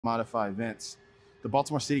modify events, the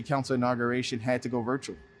Baltimore City Council inauguration had to go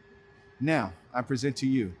virtual. Now, I present to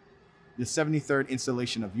you the 73rd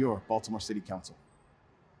installation of your Baltimore City Council.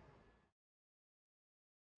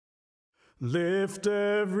 Lift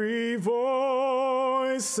every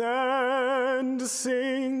voice and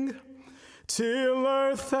sing till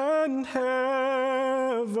earth and heaven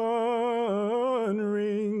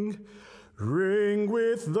ring, ring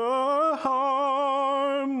with the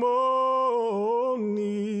harmonies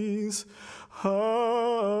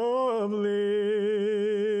of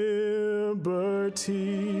liberty.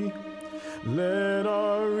 Let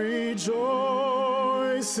our rejoicing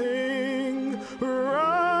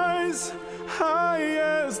rise high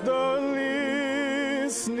as the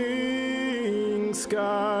listening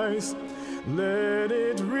skies. Let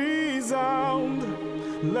it resound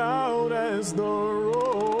loud as the rolling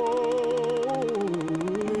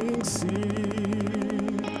sea.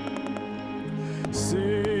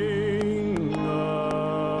 Sing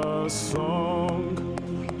a song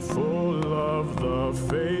full of the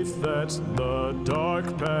faith that the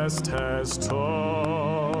dark past has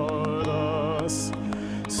taught us.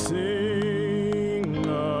 Sing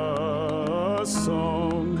a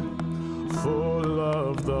song full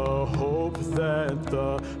of the hope that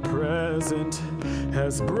the present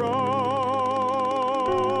has brought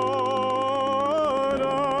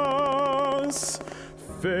us,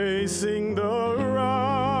 facing the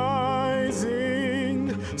rising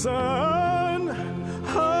sun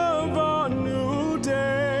of a new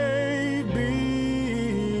day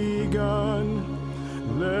begun.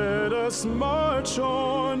 Let us march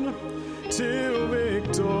on till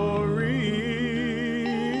victory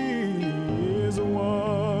is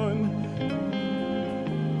won.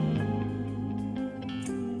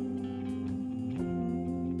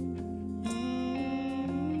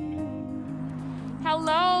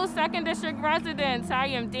 Hello, 2nd District residents. I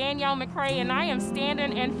am Danielle McCray, and I am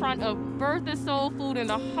standing in front of Bertha's Soul Food in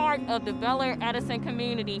the heart of the Bel Air Edison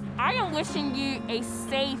community. I am wishing you a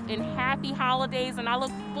safe and happy holidays, and I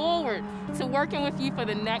look forward to working with you for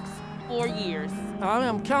the next 4 years. I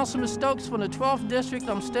am Councilman Stokes from the 12th District.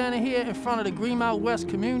 I'm standing here in front of the Greenmount West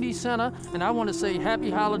Community Center, and I want to say happy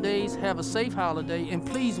holidays, have a safe holiday, and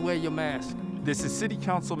please wear your mask. This is City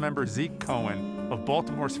Council member Zeke Cohen of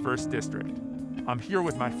Baltimore's 1st District. I'm here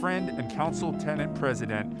with my friend and Council Tenant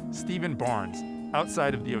President, Stephen Barnes,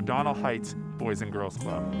 outside of the O'Donnell Heights Boys and Girls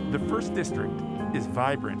Club. The 1st District is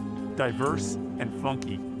vibrant, diverse, and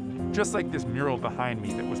funky, just like this mural behind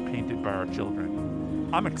me that was painted by our children.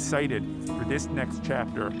 I'm excited for this next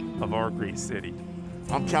chapter of our great city.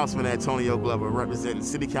 I'm Councilman Antonio Glover, representing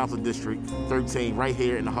City Council District 13 right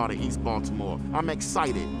here in the heart of East Baltimore. I'm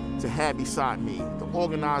excited to have beside me the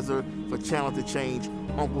organizer for Challenge to Change,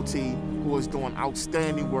 Uncle T, who is doing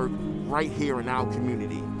outstanding work right here in our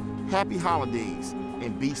community. Happy holidays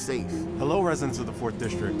and be safe. Hello, residents of the 4th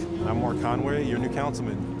District. I'm Mark Conway, your new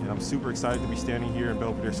councilman, and I'm super excited to be standing here in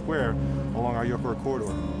Belvedere Square along our York Road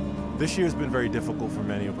corridor. This year has been very difficult for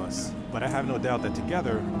many of us, but I have no doubt that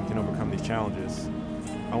together we can overcome these challenges.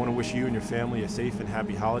 I want to wish you and your family a safe and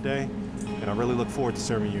happy holiday, and I really look forward to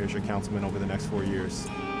serving you as your councilman over the next 4 years.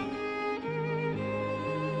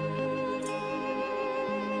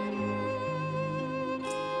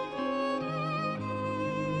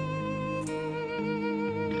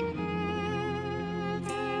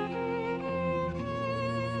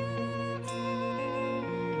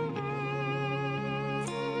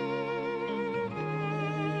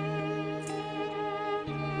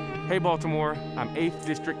 Hey Baltimore, I'm 8th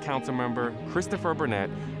District Council Member Christopher Burnett,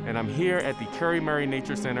 and I'm here at the Curry Murray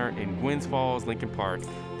Nature Center in Gwynns Falls, Lincoln Park,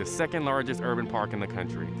 the 2nd largest urban park in the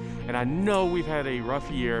country. And I know we've had a rough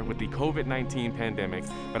year with the COVID-19 pandemic,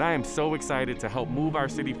 but I am so excited to help move our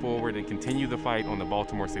city forward and continue the fight on the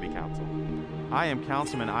Baltimore City Council. I am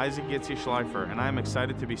Councilman Isaac Gitzy Schleifer, and I am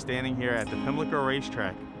excited to be standing here at the Pimlico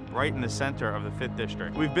Racetrack, right in the center of the 5th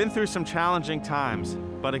District. We've been through some challenging times,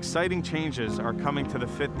 but exciting changes are coming to the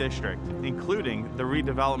 5th District, including the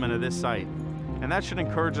redevelopment of this site. And that should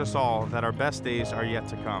encourage us all that our best days are yet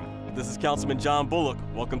to come. This is Councilman John Bullock.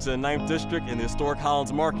 Welcome to the 9th District in the historic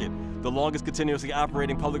Hollins Market, the longest continuously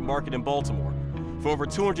operating public market in Baltimore. For over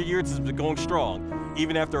 200 years, it's been going strong.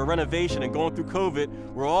 Even after a renovation and going through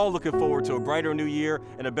COVID, we're all looking forward to a brighter new year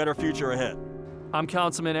and a better future ahead. I'm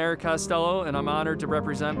Councilman Eric Costello, and I'm honored to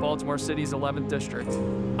represent Baltimore City's 11th District.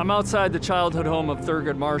 I'm outside the childhood home of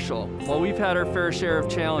Thurgood Marshall. While we've had our fair share of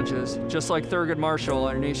challenges, just like Thurgood Marshall,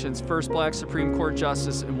 our nation's first Black Supreme Court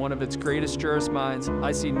Justice and one of its greatest jurist minds,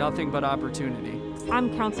 I see nothing but opportunity. I'm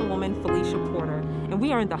Councilwoman Felicia Porter, and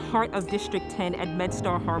we are in the heart of District 10 at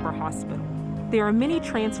MedStar Harbor Hospital. There are many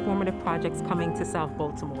transformative projects coming to South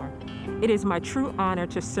Baltimore. It is my true honor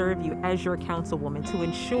to serve you as your councilwoman to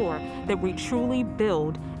ensure that we truly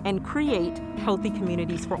build and create healthy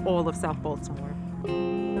communities for all of South Baltimore.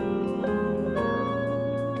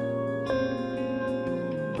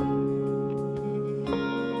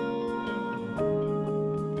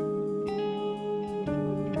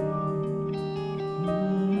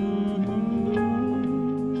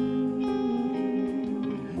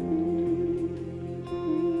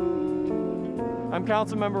 I'm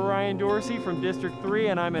Councilmember Ryan Dorsey from District 3,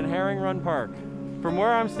 and I'm in Herring Run Park. From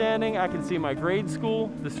where I'm standing, I can see my grade school,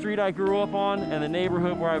 the street I grew up on, and the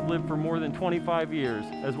neighborhood where I've lived for more than 25 years,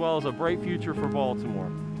 as well as a bright future for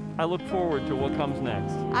Baltimore. I look forward to what comes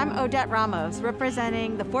next. I'm Odette Ramos,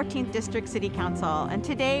 representing the 14th District City Council, and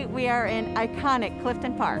today we are in iconic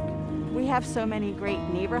Clifton Park. We have so many great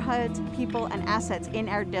neighborhoods, people, and assets in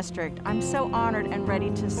our district. I'm so honored and ready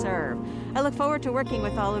to serve. I look forward to working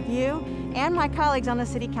with all of you and my colleagues on the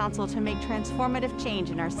City Council to make transformative change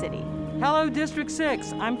in our city. Hello, District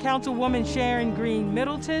 6. I'm Councilwoman Sharon Green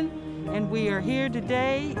Middleton, and we are here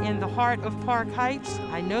today in the heart of Park Heights.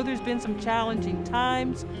 I know there's been some challenging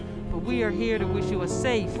times, but we are here to wish you a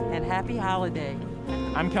safe and happy holiday.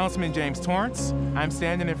 I'm Councilman James Torrance. I'm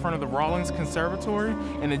standing in front of the Rawlings Conservatory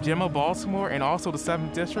in the Gem of Baltimore and also the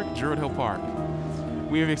 7th District, Druid Hill Park.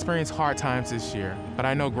 We have experienced hard times this year, but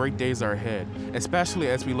I know great days are ahead, especially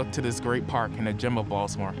as we look to this great park in the Gem of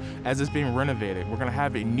Baltimore. As it's being renovated, we're gonna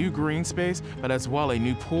have a new green space, but as well a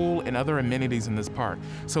new pool and other amenities in this park.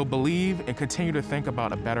 So believe and continue to think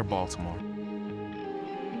about a better Baltimore.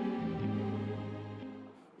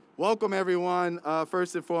 Welcome, everyone.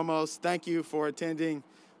 First and foremost, thank you for attending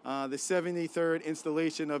the 73rd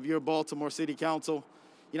installation of your Baltimore City Council.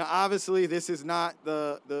 You know, obviously, this is not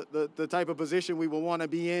the type of position we would want to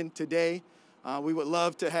be in today. We would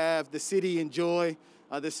love to have the city enjoy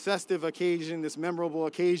this festive occasion, this memorable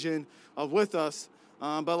occasion with us.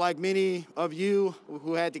 But like many of you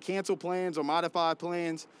who had to cancel plans or modify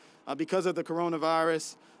plans because of the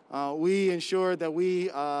coronavirus, we ensured that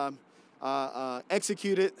we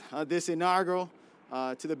executed this inaugural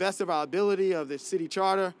to the best of our ability of the city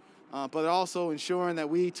charter, but also ensuring that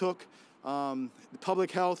we took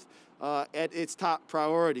public health at its top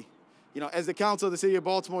priority. You know, as the Council of the City of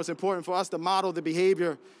Baltimore, it's important for us to model the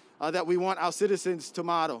behavior that we want our citizens to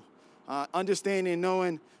model, understanding and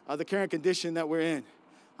knowing the current condition that we're in.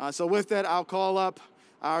 So with that, I'll call up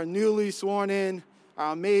our newly sworn in,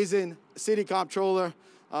 our amazing City Comptroller,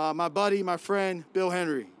 my buddy, my friend, Bill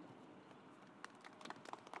Henry.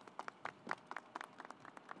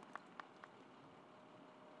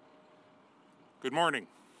 Good morning.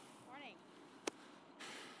 Morning.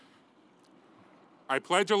 I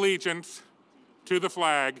pledge allegiance to the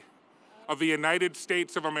flag of the United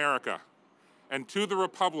States of America and to the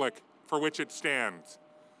republic for which it stands,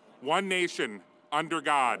 one nation under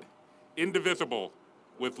God, indivisible,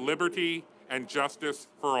 with liberty and justice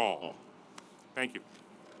for all. Thank you.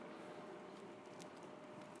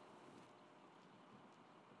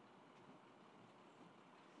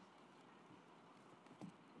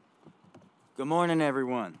 Good morning,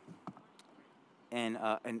 everyone. And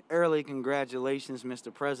an early congratulations,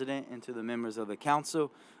 Mr. President, and to the members of the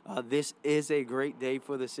council. This is a great day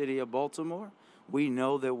for the city of Baltimore. We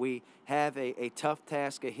know that we have a tough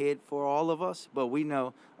task ahead for all of us, but we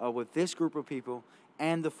know with this group of people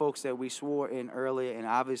and the folks that we swore in earlier, and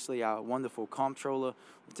obviously our wonderful comptroller,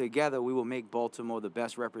 together we will make Baltimore the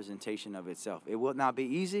best representation of itself. It will not be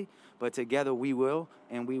easy, but together we will,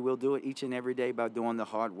 and we will do it each and every day by doing the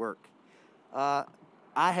hard work.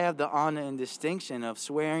 I have the honor and distinction of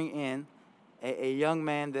swearing in a young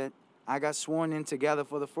man that I got sworn in together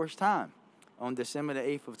for the first time on December the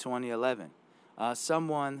 8th of 2011.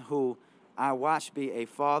 Someone who I watched be a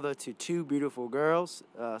father to two beautiful girls,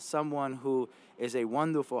 someone who is a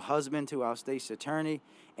wonderful husband to our state's attorney,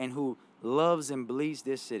 and who loves and bleeds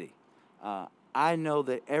this city. I know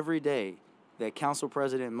that every day that Council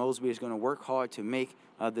President Mosby is going to work hard to make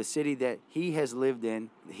the city that he has lived in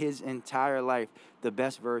his entire life the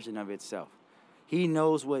best version of itself. He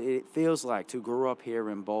knows what it feels like to grow up here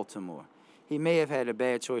in Baltimore. He may have had a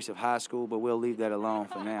bad choice of high school, but we'll leave that alone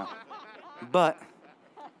for now. But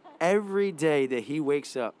every day that he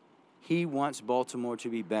wakes up, he wants Baltimore to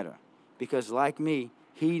be better. Because like me,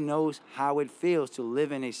 he knows how it feels to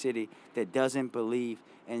live in a city that doesn't believe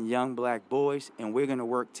in young black boys, and we're going to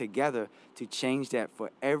work together to change that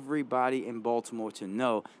for everybody in Baltimore to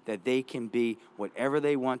know that they can be whatever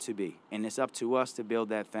they want to be, and it's up to us to build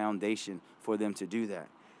that foundation for them to do that.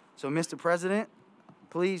 So, Mr. President,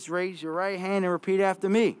 please raise your right hand and repeat after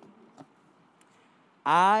me.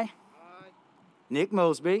 I Nick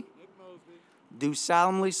Mosby, do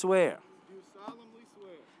solemnly swear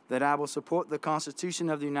that I will support the Constitution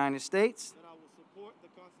of the United States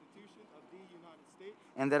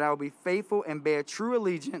and that I will be faithful and bear true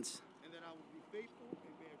allegiance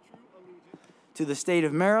to the state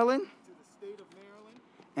of Maryland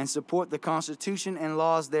and support the Constitution and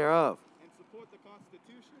laws thereof.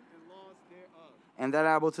 And that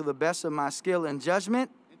I will, to the best of my skill and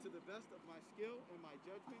judgment,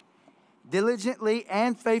 diligently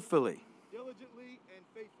and faithfully,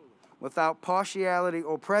 without partiality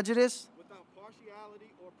or prejudice,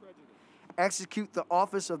 execute the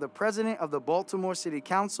office of the President of the Baltimore City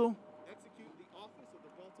Council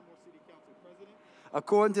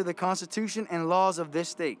according to the Constitution and laws of this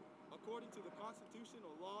state.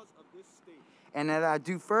 And that I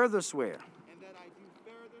do further swear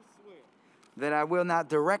that I will not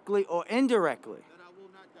directly or indirectly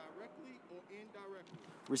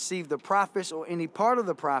receive the profits or any part of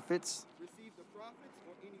the profits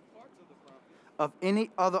of any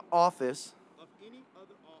other office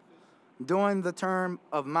during the term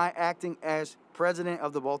of my acting as President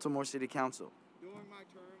of the Baltimore City Council.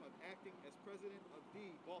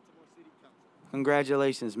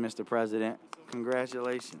 Congratulations, Mr. President.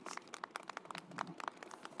 Congratulations.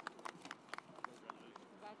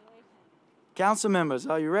 Council members,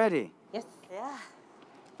 are you ready? Yes. Yeah.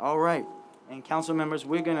 All right. And council members,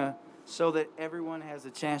 we're going to, so that everyone has a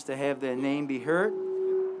chance to have their name be heard,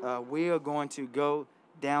 we are going to go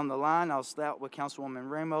down the line. I'll start with Councilwoman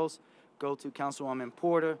Ramos, go to Councilwoman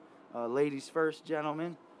Porter, ladies first,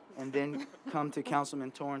 gentlemen, and then come to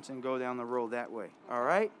Councilman Torrance and go down the road that way. All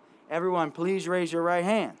right? Everyone, please raise your right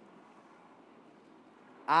hand.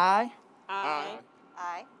 I.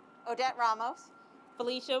 Odette Ramos.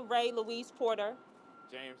 Felicia Ray Louise Porter.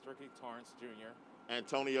 James Ricky Torrance, Jr.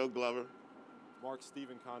 Antonio Glover. Mark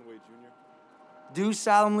Stephen Conway, Jr. Do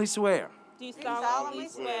solemnly swear Do solemnly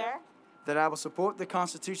swear that I will support the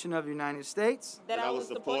Constitution of the United States that I will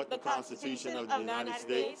support the Constitution of the United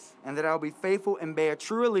States and that I will be faithful and bear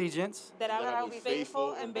true allegiance that I will be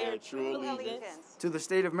faithful and bear true allegiance to the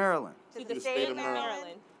state of Maryland to the state of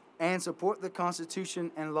Maryland and support the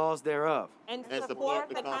Constitution and laws thereof. and support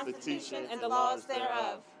the Constitution and the laws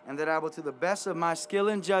thereof. And that I will, to the best of my skill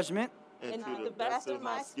and judgment, And to the best of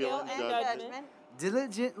my skill and judgment,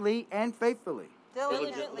 diligently and faithfully,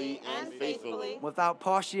 without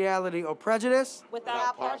partiality or prejudice,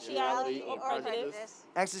 without partiality or prejudice,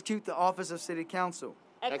 execute the office of City Council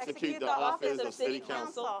execute the office of City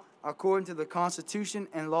Council according to the Constitution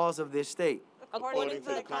and laws of this state. according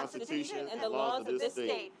to the Constitution and the laws of this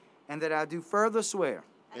state. And that I do further swear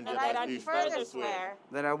And that I do further swear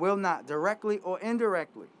that I will not directly or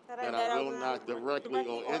indirectly that I will not directly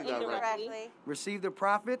or indirectly receive the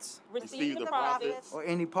profits receive the profits or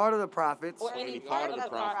any part of the profits or any part of the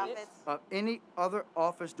profits of any other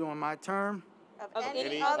office during my term of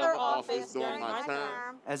any other office during my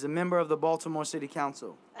term as a member of the Baltimore City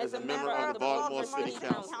Council. as a member of the Baltimore City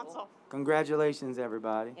Council. Congratulations,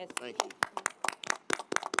 everybody. Yes. Thank you.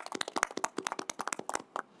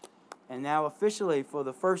 And now officially, for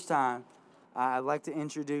the first time, I'd like to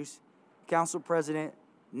introduce Council President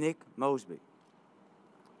Nick Mosby.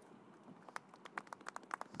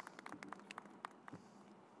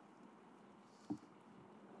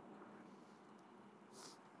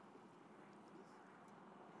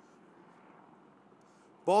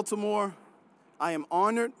 Baltimore, I am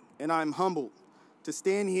honored and I am humbled to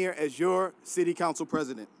stand here as your City Council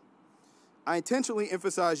President. I intentionally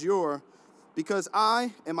emphasize your because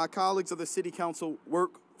I and my colleagues of the City Council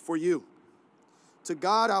work for you. To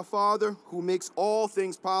God our Father, who makes all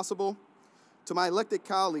things possible, to my elected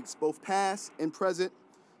colleagues, both past and present,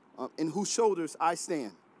 in whose shoulders I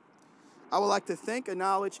stand, I would like to thank,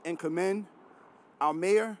 acknowledge, and commend our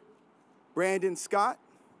Mayor, Brandon Scott,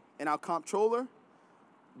 and our Comptroller,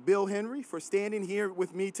 Bill Henry, for standing here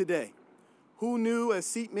with me today. Who knew as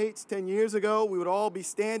seatmates 10 years ago we would all be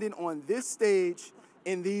standing on this stage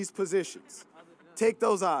in these positions? Take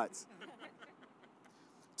those odds.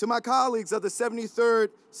 To my colleagues of the 73rd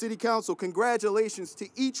City Council, congratulations to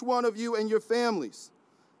each one of you and your families.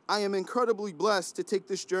 I am incredibly blessed to take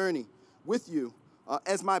this journey with you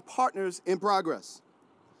as my partners in progress.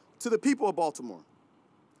 To the people of Baltimore,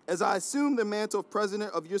 as I assume the mantle of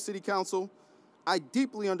President of your City Council, I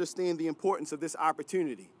deeply understand the importance of this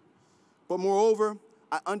opportunity. But moreover,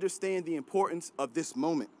 I understand the importance of this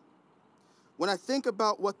moment. When I think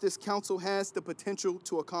about what this council has the potential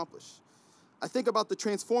to accomplish, I think about the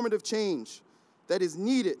transformative change that is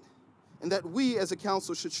needed and that we as a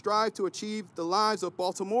council should strive to achieve the lives of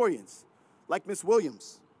Baltimoreans, like Ms.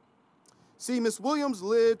 Williams. See, Miss Williams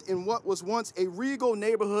lived in what was once a regal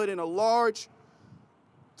neighborhood in a large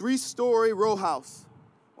 3-story row house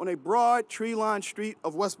on a broad tree-lined street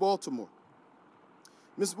of West Baltimore.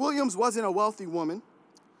 Miss Williams wasn't a wealthy woman,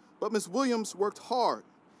 but Miss Williams worked hard,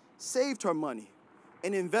 saved her money,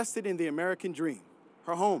 and invested in the American dream,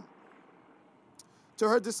 her home. To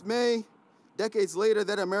her dismay, decades later,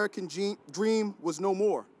 that American dream was no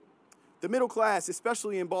more. The middle class,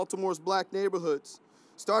 especially in Baltimore's black neighborhoods,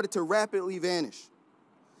 started to rapidly vanish.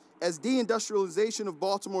 As deindustrialization of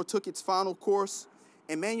Baltimore took its final course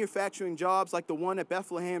and manufacturing jobs like the one at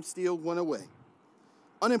Bethlehem Steel went away,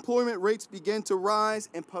 unemployment rates began to rise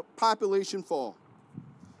and population fall.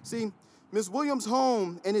 See, Ms. Williams'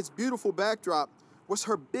 home and its beautiful backdrop was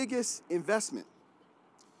her biggest investment.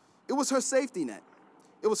 It was her safety net.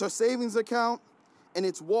 It was her savings account, and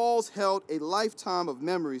its walls held a lifetime of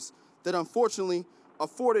memories that unfortunately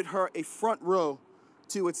afforded her a front row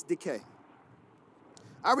to its decay.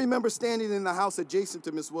 I remember standing in the house adjacent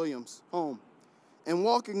to Miss Williams' home and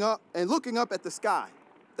walking up and looking up at the sky.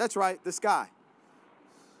 That's right, the sky.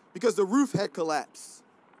 Because the roof had collapsed.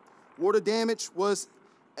 Water damage was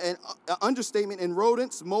an understatement, and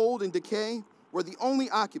rodents, mold, and decay were the only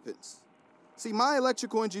occupants. See, my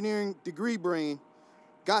electrical engineering degree brain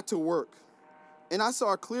got to work, and I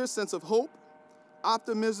saw a clear sense of hope,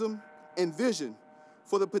 optimism, and vision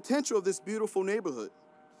for the potential of this beautiful neighborhood.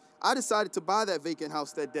 I decided to buy that vacant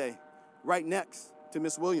house that day, right next to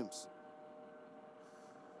Miss Williams.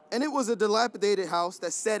 And it was a dilapidated house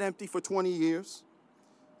that sat empty for 20 years,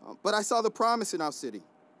 but I saw the promise in our city.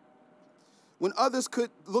 When others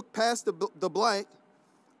could look past the blight,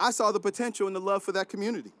 I saw the potential and the love for that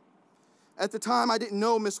community. At the time, I didn't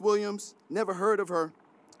know Miss Williams, never heard of her,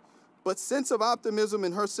 but sense of optimism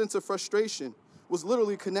and her sense of frustration was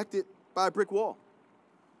literally connected by a brick wall.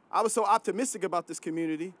 I was so optimistic about this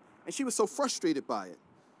community, and she was so frustrated by it.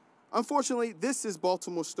 Unfortunately, this is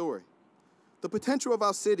Baltimore's story. The potential of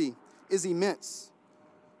our city is immense,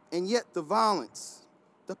 and yet the violence,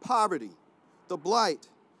 the poverty, the blight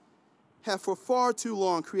have for far too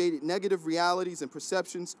long created negative realities and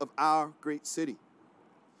perceptions of our great city,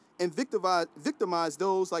 and victimized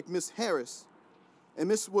those like Miss Harris and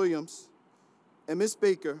Miss Williams and Miss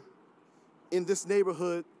Baker in this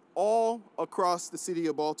neighborhood all across the city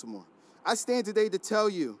of Baltimore. I stand today to tell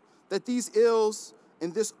you that these ills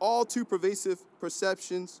and this all too pervasive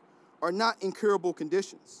perceptions are not incurable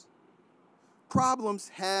conditions. Problems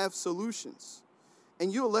have solutions,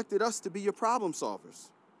 and you elected us to be your problem solvers.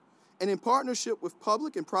 And in partnership with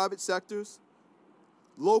public and private sectors,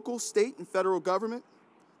 local, state, and federal government,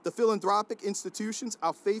 the philanthropic institutions,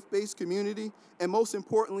 our faith-based community, and most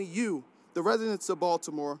importantly, you, the residents of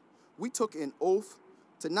Baltimore, we took an oath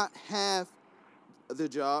to not have the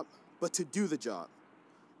job, but to do the job.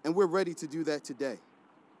 And we're ready to do that today.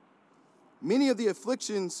 Many of the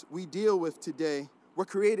afflictions we deal with today were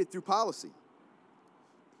created through policy.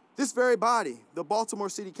 This very body, the Baltimore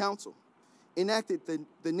City Council, enacted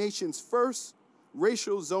the nation's first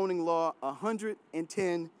racial zoning law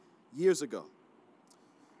 110 years ago.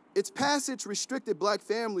 Its passage restricted black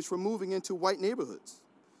families from moving into white neighborhoods.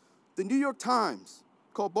 The New York Times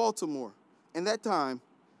called Baltimore, in that time,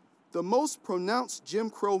 the most pronounced Jim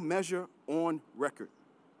Crow measure on record,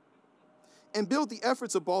 and billed the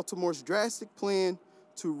efforts of Baltimore's drastic plan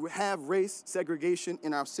to have race segregation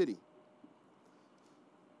in our city.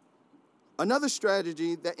 Another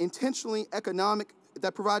strategy that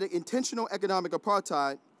provided intentional economic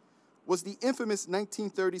apartheid was the infamous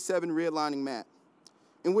 1937 redlining map,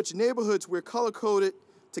 in which neighborhoods were color-coded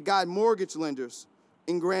to guide mortgage lenders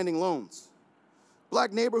in granting loans.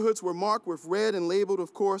 Black neighborhoods were marked with red and labeled,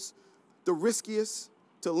 of course, the riskiest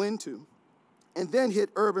to lend to, and then hit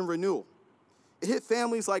urban renewal. It hit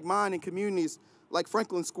families like mine and communities like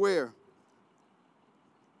Franklin Square.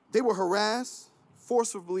 They were harassed,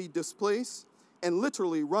 forcibly displaced, and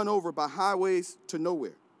literally run over by highways to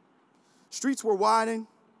nowhere. Streets were widened,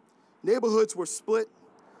 neighborhoods were split,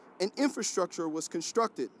 and infrastructure was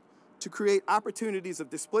constructed to create opportunities of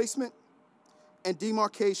displacement and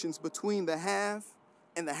demarcations between the have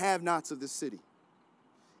and the have-nots of this city.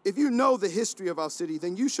 If you know the history of our city,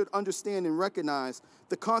 then you should understand and recognize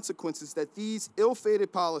the consequences that these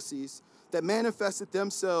ill-fated policies that manifested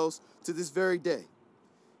themselves to this very day.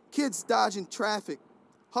 Kids dodging traffic,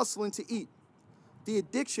 hustling to eat, the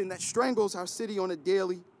addiction that strangles our city on a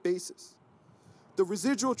daily basis, the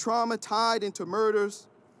residual trauma tied into murders,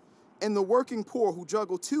 and the working poor who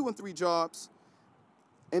juggle 2 and 3 jobs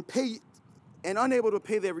and unable to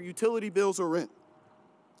pay their utility bills or rent.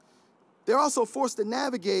 They're also forced to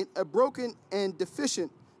navigate a broken and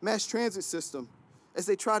deficient mass transit system as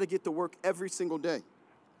they try to get to work every single day.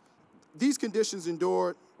 These conditions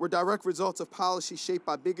endured were direct results of policy shaped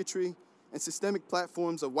by bigotry and systemic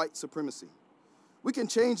platforms of white supremacy. We can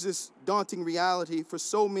change this daunting reality for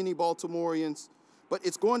so many Baltimoreans, but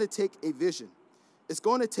it's going to take a vision. It's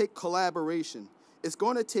going to take collaboration. It's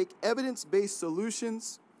going to take evidence-based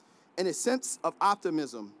solutions and a sense of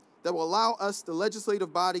optimism that will allow us, the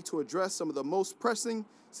legislative body, to address some of the most pressing,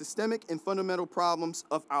 systemic, and fundamental problems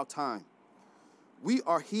of our time. We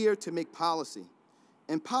are here to make policy,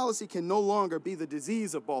 and policy can no longer be the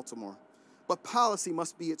disease of Baltimore, but policy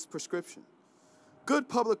must be its prescription. Good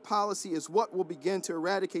public policy is what will begin to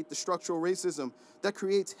eradicate the structural racism that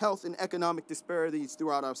creates health and economic disparities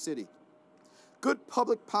throughout our city. Good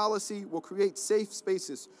public policy will create safe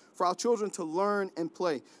spaces for our children to learn and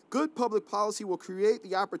play. Good public policy will create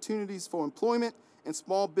the opportunities for employment and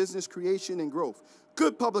small business creation and growth.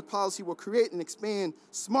 Good public policy will create and expand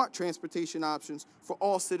smart transportation options for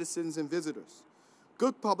all citizens and visitors.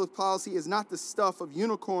 Good public policy is not the stuff of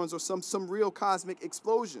unicorns or some real cosmic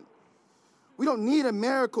explosion. We don't need a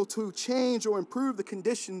miracle to change or improve the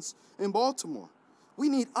conditions in Baltimore. We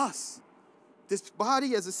need us, this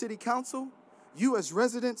body as a city council, you as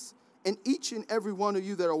residents, and each and every one of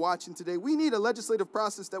you that are watching today. We need a legislative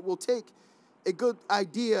process that will take a good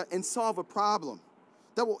idea and solve a problem,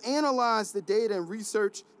 that will analyze the data and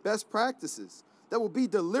research best practices, that will be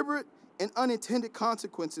deliberate and unintended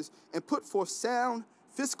consequences and put forth sound,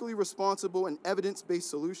 fiscally responsible, and evidence-based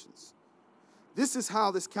solutions. This is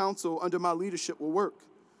how this council under my leadership will work.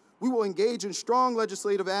 We will engage in strong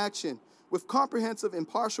legislative action with comprehensive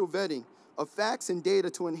impartial vetting of facts and data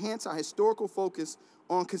to enhance our historical focus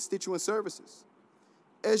on constituent services.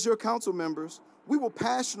 As your council members, we will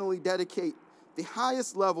passionately dedicate the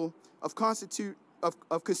highest level of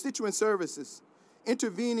constituent services,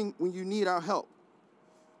 intervening when you need our help.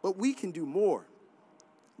 But we can do more.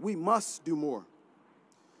 We must do more.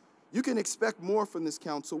 You can expect more from this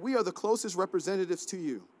council. We are the closest representatives to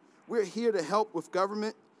you. We're here to help with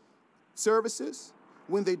government services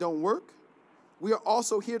when they don't work. We are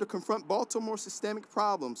also here to confront Baltimore's systemic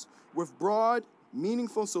problems with broad,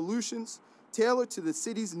 meaningful solutions tailored to the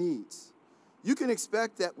city's needs. You can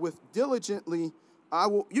expect that we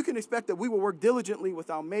will work diligently with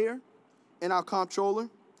our mayor and our comptroller.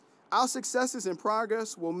 Our successes and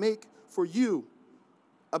progress will make for you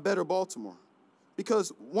a better Baltimore,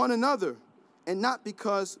 because one another, and not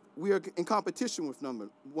because we are in competition with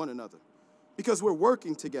one another, because we're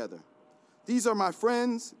working together. These are my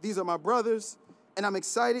friends, these are my brothers, and I'm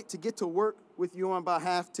excited to get to work with you on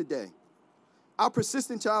behalf today. Our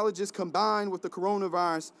persistent challenges combined with the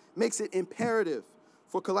coronavirus makes it imperative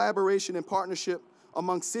for collaboration and partnership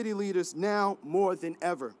among city leaders now more than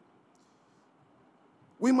ever.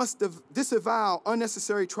 We must disavow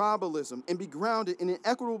unnecessary tribalism and be grounded in an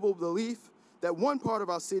equitable belief that one part of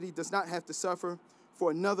our city does not have to suffer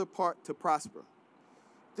for another part to prosper.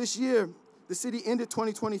 This year, the city ended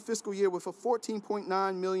 2020 fiscal year with a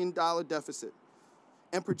 $14.9 million deficit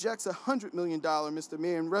and projects $100 million, Mr.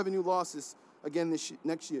 Mayor, in revenue losses again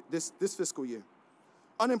this fiscal year.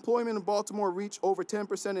 Unemployment in Baltimore reached over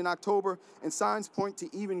 10% in October, and signs point to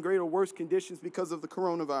even greater worse conditions because of the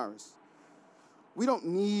coronavirus. We don't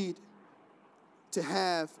need to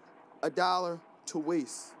have a dollar to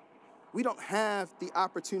waste. We don't have the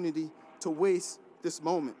opportunity to waste this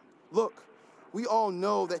moment. Look, we all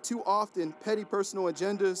know that too often petty personal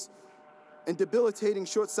agendas and debilitating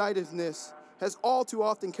short-sightedness has all too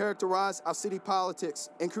often characterized our city politics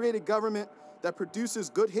and created government that produces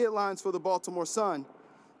good headlines for the Baltimore Sun,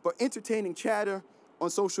 but entertaining chatter on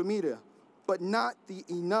social media, but not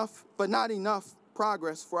enough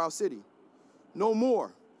progress for our city. No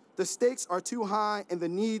more. The stakes are too high and the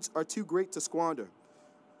needs are too great to squander.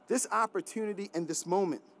 This opportunity and this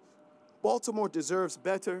moment, Baltimore deserves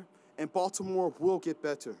better, and Baltimore will get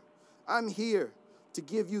better. I'm here to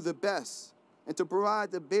give you the best and to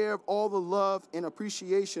provide the bear of all the love and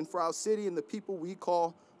appreciation for our city and the people we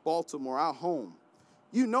call Baltimore, our home.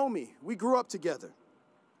 You know me. We grew up together.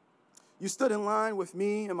 You stood in line with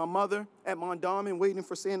me and my mother at Mondawmin waiting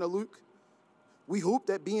for Santa Luke. We hooped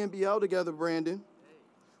at BNBL together, Brandon.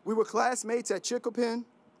 We were classmates at Chicopin.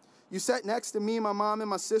 You sat next to me, my mom, and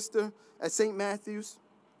my sister at St. Matthew's.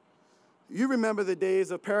 You remember the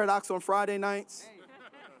days of Paradox on Friday nights,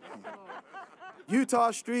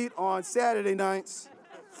 Utah Street on Saturday nights,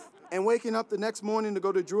 and waking up the next morning to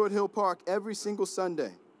go to Druid Hill Park every single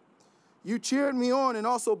Sunday. You cheered me on and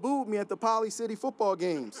also booed me at the Poly City football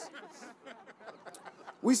games.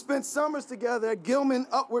 We spent summers together at Gilman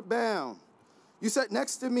Upward Bound. You sat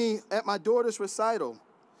next to me at my daughter's recital.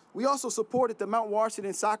 We also supported the Mount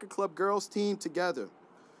Washington Soccer Club girls team together.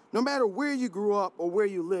 No matter where you grew up or where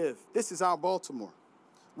you live, this is our Baltimore.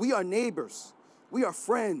 We are neighbors. We are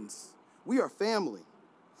friends. We are family.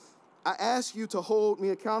 I ask you to hold me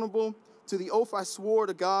accountable to the oath I swore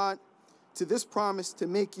to God, to this promise to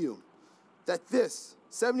make you, that this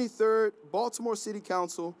 73rd Baltimore City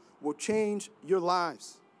Council will change your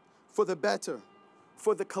lives for the better,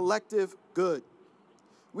 for the collective good.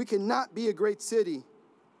 We cannot be a great city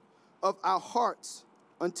of our hearts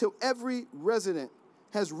until every resident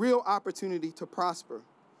has real opportunity to prosper.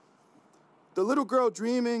 The little girl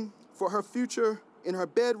dreaming for her future in her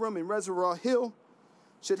bedroom in Reservoir Hill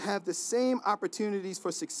should have the same opportunities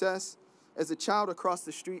for success as the child across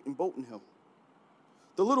the street in Bolton Hill.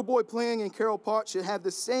 The little boy playing in Carroll Park should have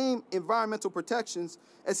the same environmental protections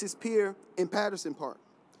as his peer in Patterson Park.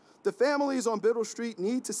 The families on Biddle Street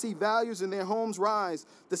need to see values in their homes rise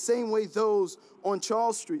the same way those on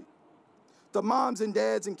Charles Street. The moms and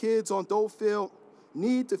dads and kids on Dolefield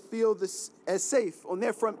need to feel this as safe on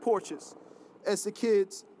their front porches as the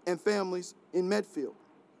kids and families in Medfield.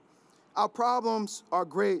 Our problems are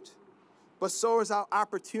great, but so is our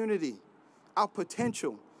opportunity, our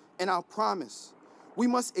potential, and our promise. We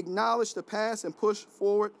must acknowledge the past and push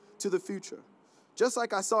forward to the future. Just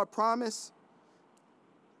like I saw a promise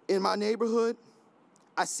in my neighborhood,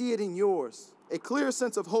 I see it in yours, a clear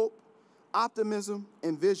sense of hope, optimism,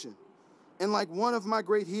 and vision. And like one of my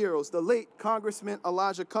great heroes, the late Congressman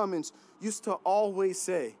Elijah Cummings, used to always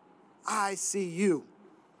say, I see you.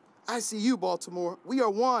 I see you, Baltimore. We are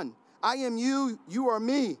one. I am you, you are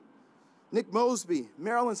me. Nick Mosby,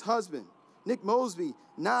 Marilyn's husband. Nick Mosby,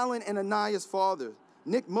 Nylan and Anaya's father.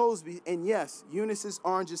 Nick Mosby, and yes, Eunice's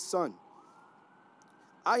Orange's son.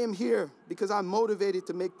 I am here because I'm motivated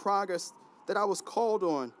to make progress that I was called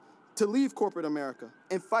on to leave corporate America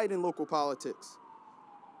and fight in local politics.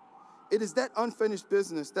 It is that unfinished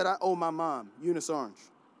business that I owe my mom, Eunice Orange,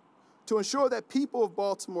 to ensure that people of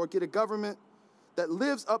Baltimore get a government that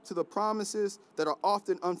lives up to the promises that are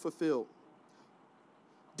often unfulfilled,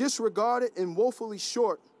 disregarded and woefully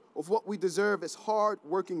short of what we deserve as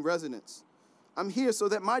hard-working residents. I'm here so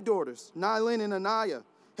that my daughters, Nylan and Anaya,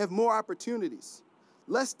 have more opportunities,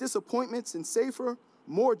 less disappointments, and safer,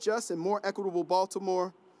 more just, and more equitable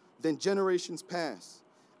Baltimore than generations past.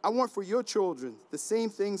 I want for your children the same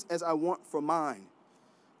things as I want for mine,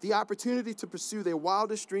 the opportunity to pursue their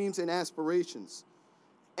wildest dreams and aspirations.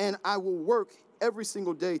 And I will work every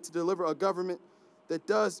single day to deliver a government that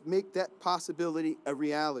does make that possibility a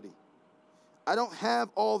reality. I don't have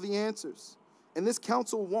all the answers, and this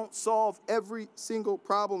council won't solve every single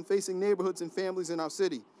problem facing neighborhoods and families in our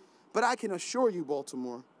city. But I can assure you,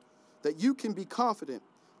 Baltimore, that you can be confident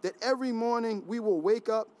that every morning we will wake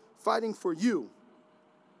up fighting for you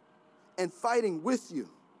and fighting with you,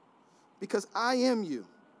 because I am you.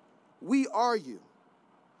 We are you.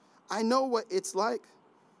 I know what it's like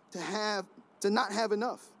to not have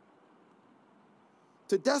enough,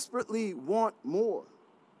 to desperately want more.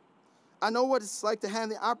 I know what it's like to have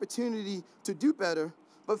the opportunity to do better,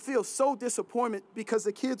 but feel so disappointed because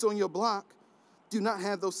the kids on your block do not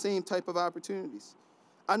have those same type of opportunities.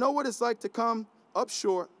 I know what it's like to come up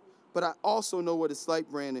short, but I also know what it's like,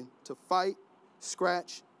 Brandon, to fight,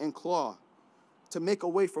 scratch, and claw, to make a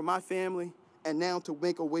way for my family, and now to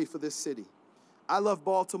make a way for this city. I love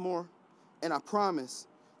Baltimore, and I promise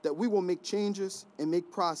that we will make changes and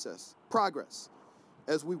make progress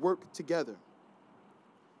as we work together.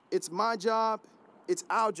 It's my job, it's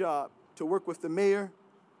our job to work with the mayor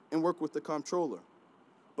and work with the comptroller,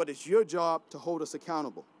 but it's your job to hold us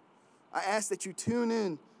accountable. I ask that you tune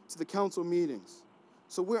in to the council meetings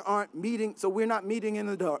so we're not meeting in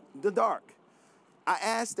the dark. I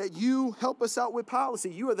ask that you help us out with policy.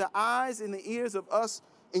 You are the eyes and the ears of us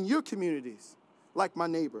in your communities, like my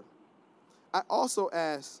neighbor. I also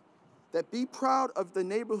ask that be proud of the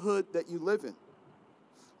neighborhood that you live in.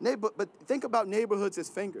 But think about neighborhoods as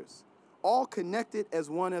fingers, all connected as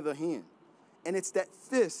one other hand. And it's that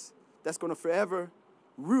fist that's going to forever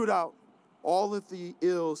root out all of the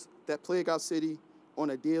ills that plague our city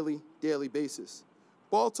on a daily basis.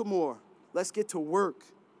 Baltimore, let's get to work.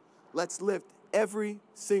 Let's lift every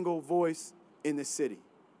single voice in this city.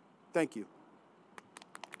 Thank you.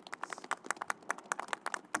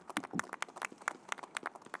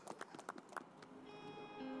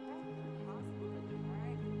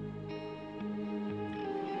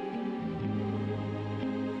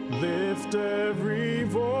 Lift every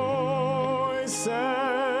voice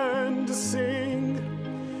and sing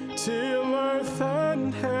till earth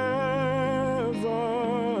and heaven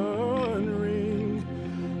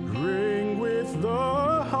ring with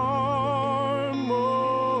the harmony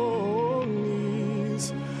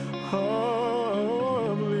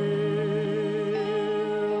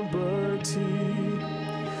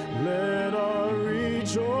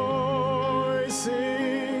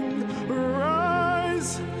sing,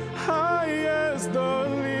 rise high as the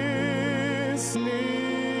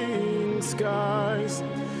listening skies.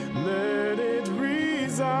 Let it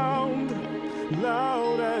resound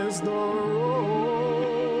loud as the rolling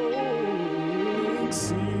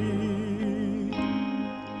sea.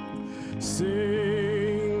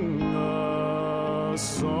 Sing a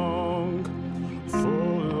song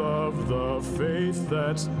full of the faith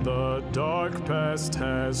that the dark past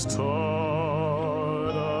has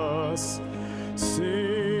taught us.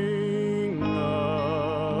 Sing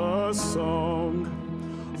a song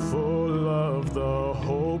full of the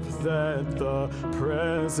hope that the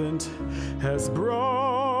present has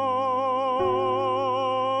brought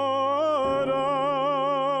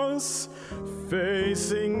us.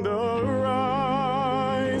 Facing the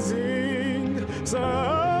rising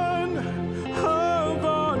sun of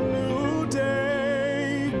a new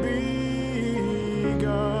day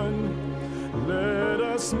begun. Let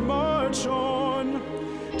us march on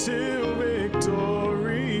till victory.